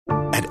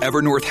At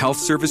Evernorth Health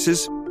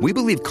Services, we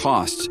believe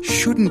costs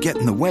shouldn't get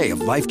in the way of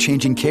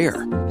life-changing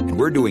care, and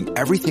we're doing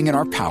everything in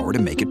our power to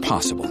make it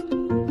possible.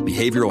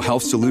 Behavioral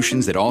health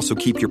solutions that also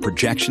keep your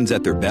projections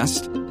at their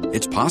best?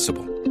 It's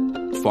possible.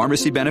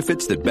 Pharmacy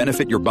benefits that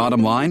benefit your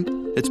bottom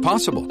line? It's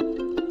possible.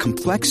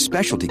 Complex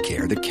specialty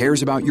care that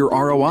cares about your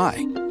ROI?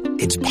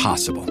 It's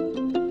possible.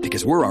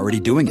 Because we're already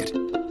doing it.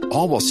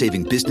 All while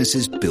saving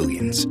businesses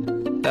billions.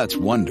 That's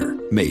Wonder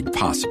made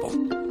possible.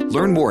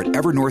 Learn more at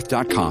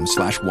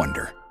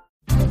evernorth.com/wonder.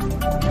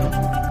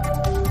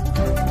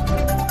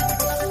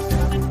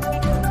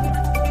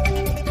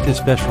 This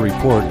special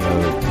report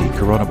of the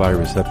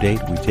coronavirus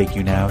update, we take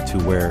you now to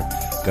where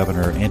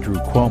Governor Andrew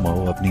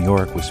Cuomo of New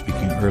York was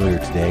speaking earlier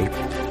today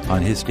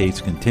on his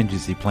state's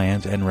contingency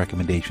plans and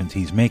recommendations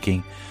he's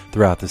making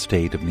throughout the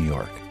state of New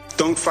York.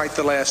 Don't fight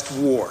the last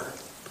war.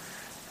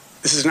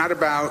 This is not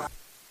about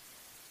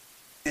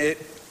it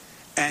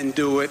and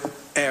do it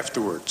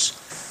afterwards.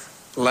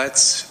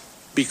 Let's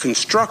be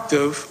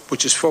constructive,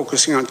 which is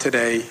focusing on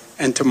today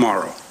and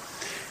tomorrow.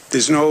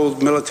 There's an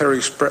old military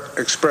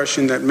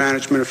expression that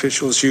management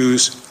officials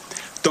use,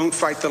 don't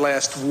fight the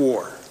last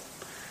war.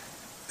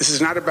 This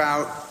is not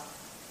about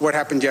what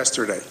happened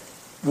yesterday.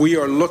 We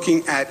are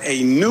looking at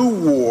a new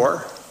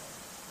war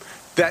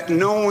that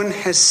no one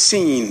has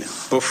seen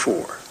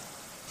before.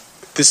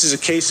 This is a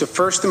case of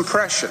first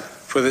impression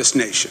for this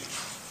nation.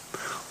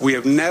 We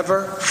have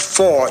never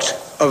fought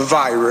a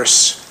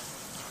virus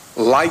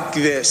like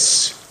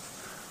this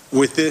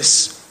with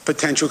this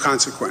potential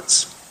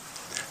consequence.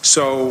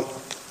 So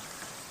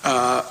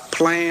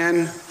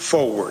plan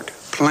forward.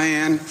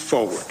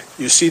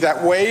 You see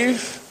that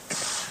wave?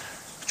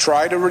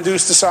 Try to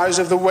reduce the size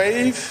of the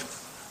wave.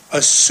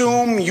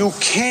 Assume you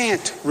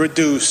can't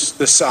reduce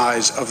the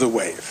size of the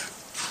wave.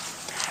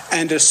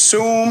 And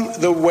assume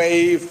the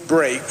wave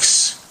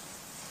breaks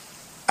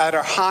at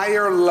a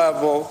higher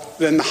level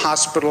than the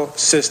hospital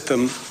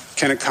system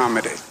can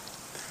accommodate.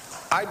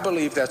 I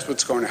believe that's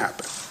what's going to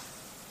happen.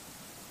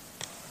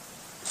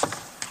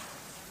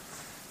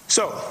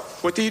 So,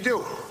 what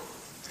do?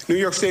 New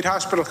York State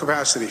hospital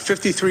capacity,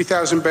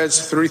 53,000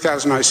 beds,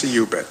 3,000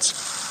 ICU beds.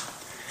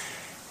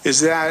 Is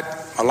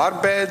that a lot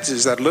of beds?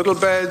 Is that little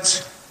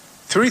beds?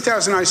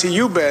 3,000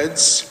 ICU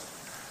beds,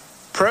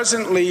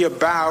 presently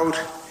about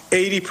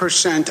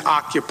 80%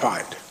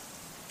 occupied.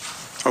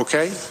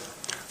 Okay?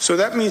 So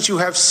that means you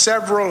have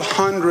several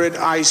hundred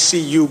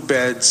ICU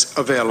beds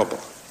available.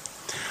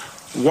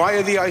 Why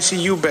are the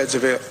ICU beds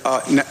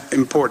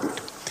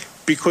important?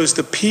 Because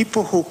the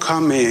people who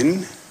come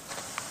in,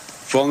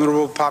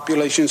 vulnerable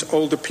populations,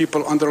 older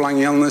people, underlying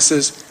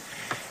illnesses,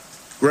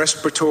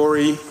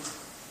 respiratory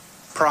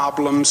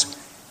problems,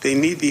 they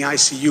need the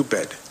ICU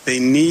bed. They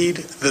need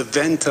the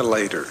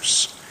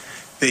ventilators.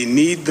 They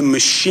need the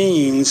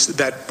machines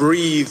that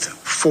breathe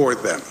for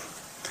them.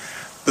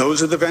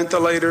 Those are the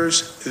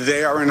ventilators.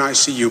 They are in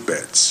ICU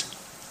beds.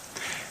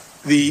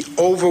 The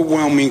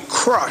overwhelming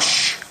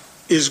crush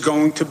is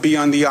going to be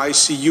on the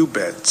ICU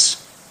beds,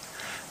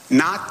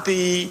 not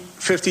the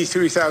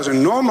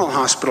 53,000 normal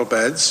hospital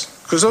beds,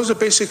 because those are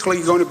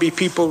basically going to be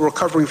people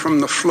recovering from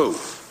the flu.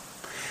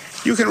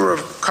 You can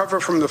recover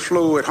from the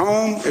flu at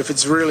home. If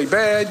it's really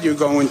bad, you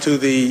go into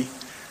the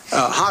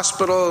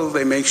hospital.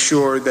 They make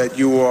sure that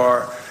you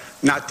are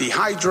not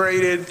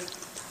dehydrated.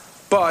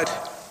 But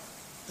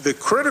the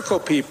critical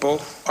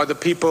people are the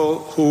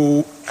people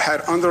who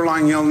had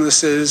underlying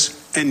illnesses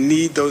and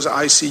need those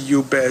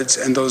ICU beds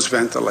and those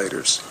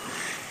ventilators.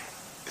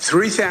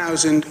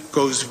 3,000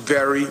 goes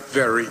very,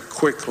 very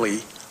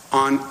quickly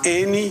on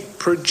any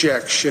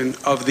projection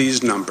of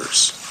these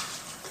numbers.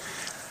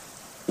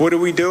 What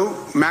do?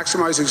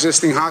 Maximize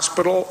existing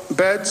hospital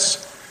beds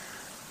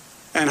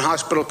and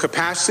hospital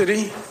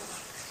capacity,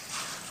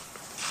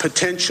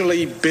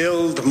 potentially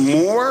build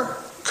more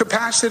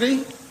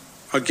capacity.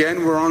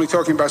 Again, we're only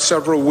talking about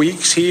several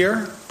weeks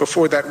here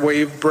before that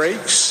wave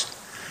breaks.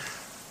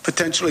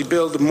 Potentially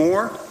build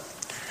more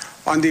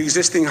on the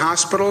existing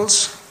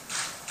hospitals,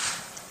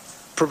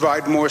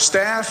 provide more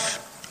staff,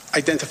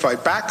 identify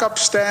backup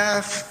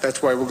staff.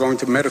 That's why we're going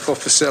to medical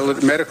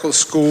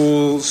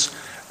schools,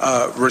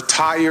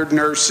 retired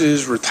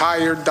nurses,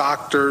 retired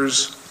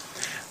doctors.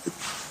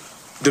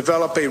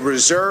 Develop a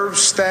reserve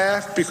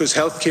staff because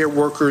healthcare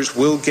workers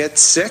will get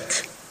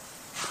sick.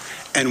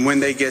 And when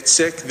they get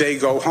sick, they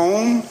go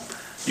home.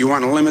 You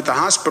want to limit the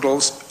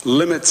hospitals,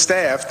 limit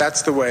staff.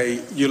 That's the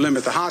way you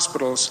limit the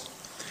hospitals.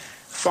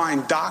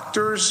 Find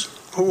doctors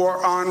who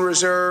are on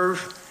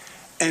reserve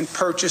and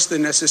purchase the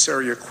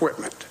necessary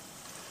equipment.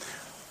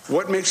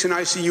 What makes an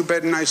ICU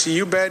bed an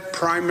ICU bed?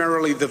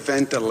 Primarily the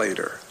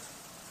ventilator.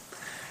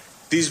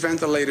 These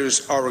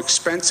ventilators are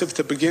expensive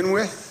to begin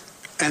with,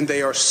 and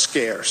they are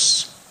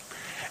scarce.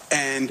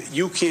 And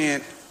you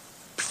can't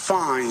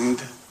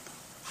find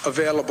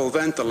available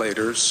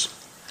ventilators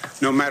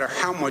no matter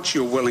how much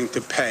you're willing to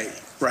pay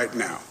right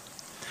now,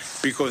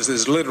 because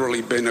there's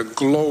literally been a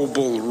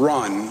global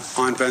run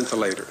on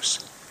ventilators.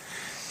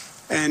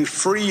 And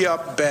free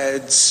up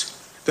beds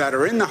that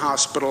are in the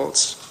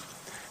hospitals.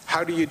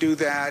 How do you do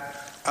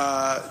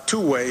that?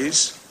 Two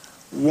ways.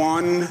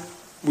 One,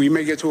 we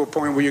may get to a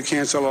point where you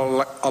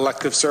cancel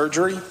elective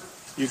surgery.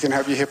 You can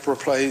have your hip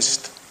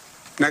replaced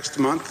next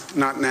month,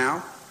 not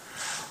now.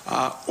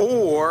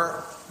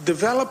 Or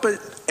develop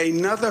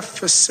another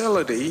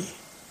facility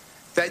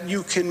that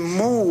you can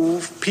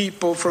move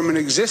people from an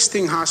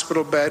existing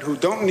hospital bed who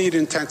don't need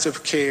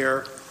intensive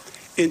care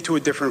into a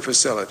different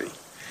facility.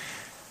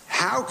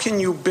 How can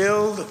you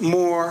build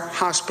more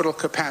hospital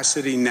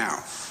capacity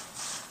now?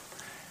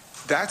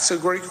 That's a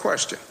great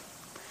question.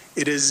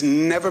 It has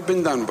never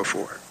been done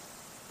before.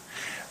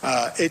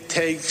 It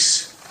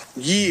takes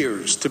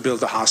years to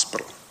build a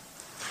hospital.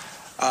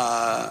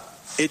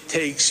 It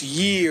takes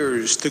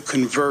years to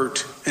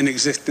convert an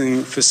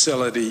existing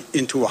facility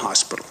into a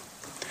hospital.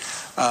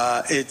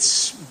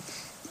 It's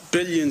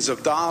billions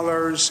of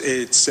dollars.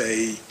 It's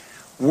a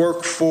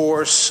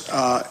workforce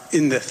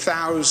in the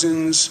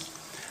thousands.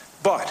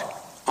 But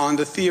on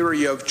the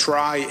theory of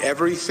try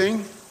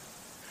everything,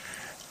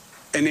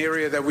 an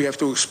area that we have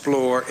to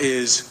explore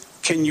is,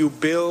 can you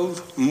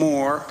build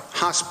more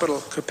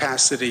hospital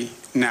capacity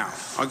now?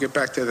 I'll get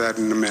back to that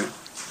in a minute.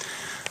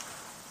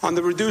 On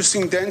the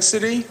reducing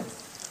density,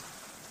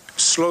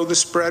 slow the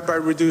spread by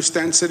reduced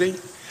density.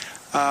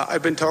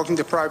 I've been talking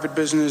to private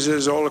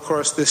businesses all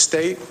across the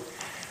state.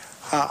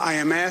 I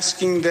am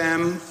asking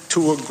them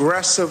to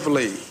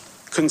aggressively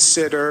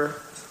consider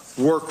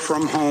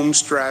work-from-home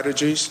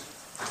strategies.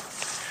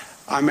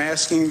 I'm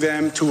asking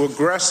them to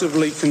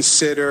aggressively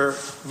consider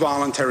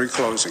voluntary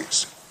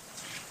closings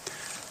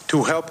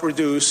to help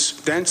reduce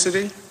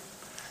density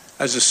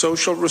as a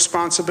social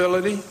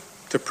responsibility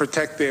to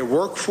protect their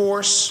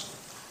workforce.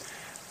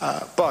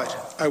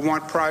 But I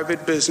want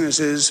private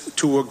businesses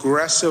to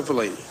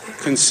aggressively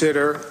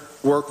consider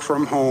work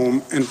from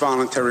home and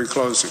voluntary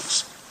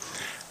closings.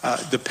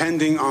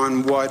 Depending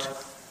on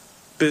what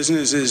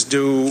businesses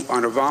do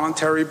on a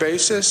voluntary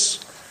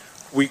basis,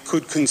 we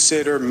could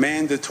consider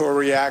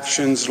mandatory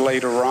actions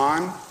later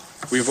on.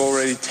 We've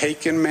already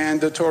taken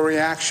mandatory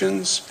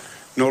actions.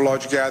 No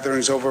large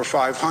gatherings over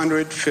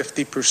 500,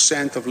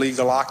 50% of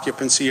legal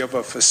occupancy of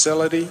a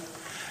facility.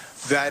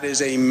 That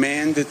is a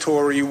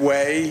mandatory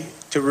way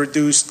to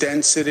reduce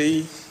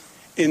density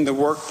in the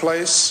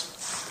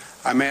workplace.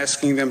 I'm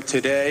asking them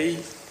today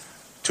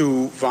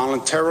to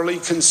voluntarily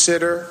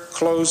consider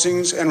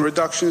closings and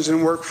reductions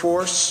in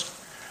workforce.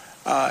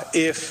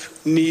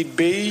 If need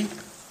be,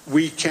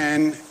 we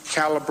can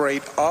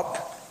calibrate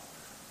up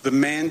the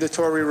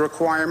mandatory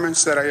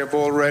requirements that I have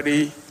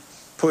already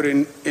put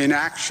in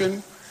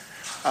action.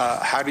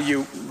 How do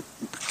you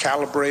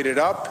calibrate it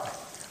up?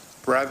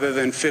 Rather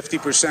than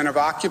 50% of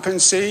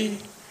occupancy,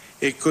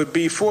 it could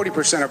be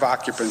 40% of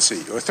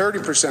occupancy or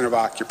 30% of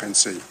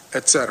occupancy,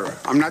 et cetera.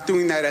 I'm not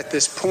doing that at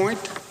this point,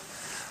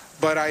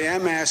 but I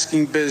am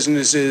asking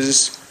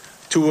businesses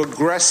to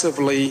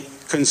aggressively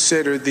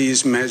consider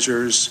these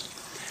measures.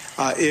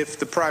 If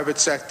the private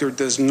sector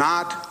does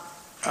not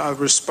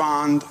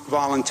respond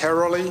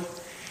voluntarily,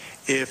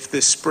 if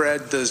the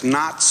spread does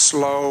not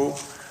slow,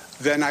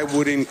 then I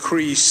would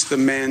increase the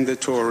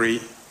mandatory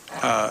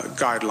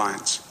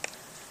guidelines.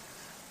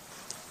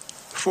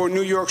 For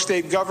New York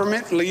State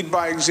government, lead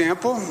by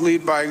example.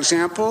 Lead by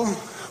example.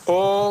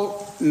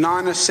 All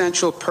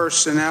non-essential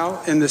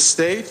personnel in the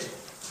state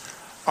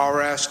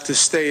are asked to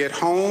stay at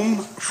home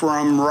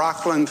from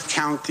Rockland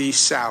County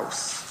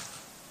south.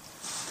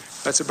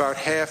 That's about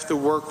half the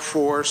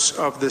workforce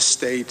of the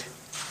state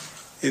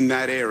in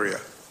that area.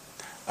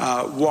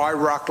 Why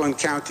Rockland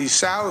County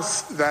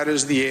south? That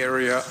is the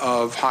area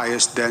of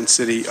highest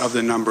density of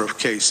the number of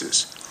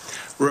cases.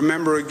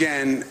 Remember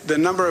again, the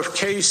number of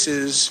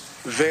cases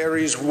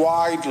varies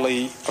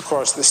widely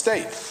across the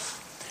state.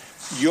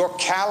 You're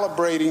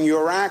calibrating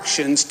your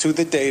actions to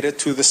the data,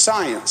 to the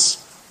science.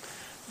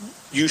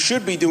 You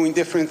should be doing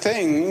different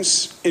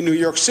things in New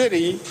York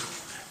City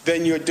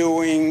than you're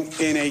doing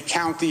in a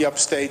county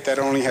upstate that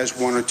only has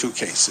 1 or 2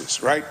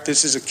 cases, right?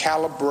 This is a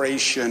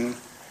calibration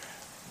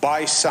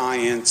by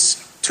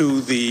science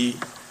to the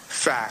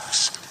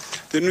facts.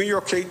 The New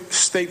York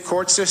State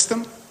court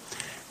system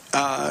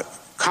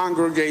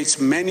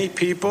congregates many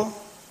people,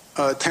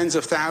 tens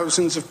of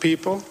thousands of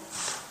people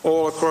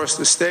all across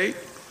the state.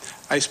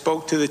 I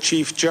spoke to the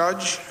chief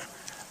judge.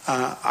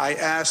 I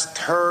asked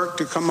her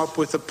to come up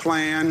with a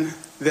plan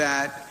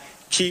that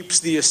keeps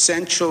the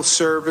essential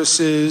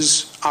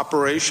services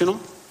operational,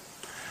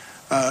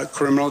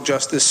 criminal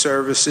justice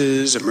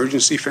services,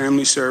 emergency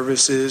family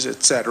services,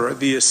 etc.,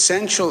 the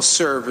essential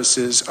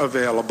services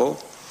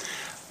available,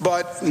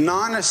 but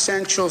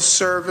non-essential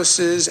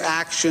services,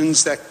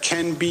 actions that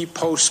can be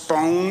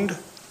postponed,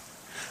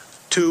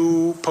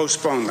 to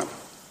postpone them.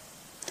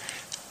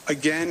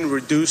 Again,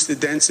 reduce the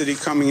density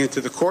coming into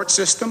the court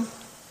system.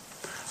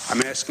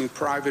 I'm asking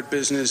private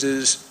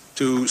businesses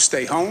to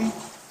stay home.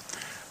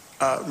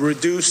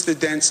 Reduce the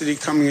density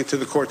coming into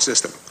the court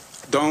system.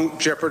 Don't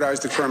jeopardize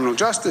the criminal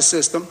justice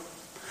system.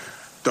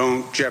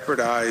 Don't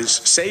jeopardize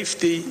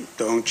safety.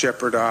 Don't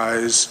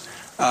jeopardize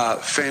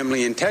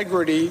family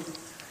integrity.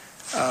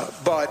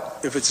 But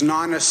if it's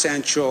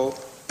non-essential,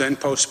 then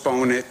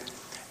postpone it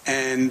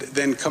and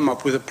then come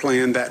up with a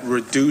plan that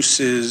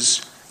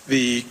reduces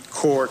the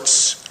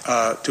courts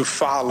to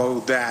follow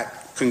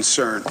that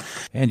concern.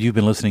 And you've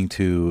been listening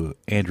to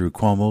Andrew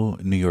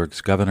Cuomo, New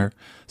York's governor,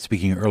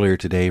 speaking earlier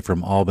today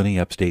from Albany,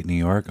 upstate New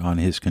York, on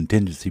his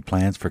contingency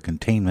plans for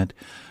containment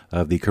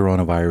of the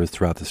coronavirus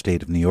throughout the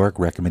state of New York,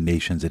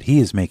 recommendations that he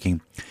is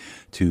making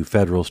to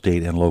federal,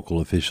 state, and local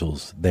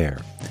officials there.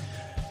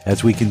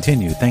 As we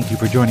continue, thank you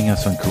for joining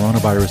us on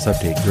Coronavirus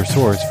Update, your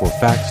source for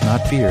facts,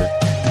 not fear,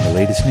 and the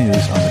latest news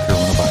on the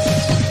coronavirus.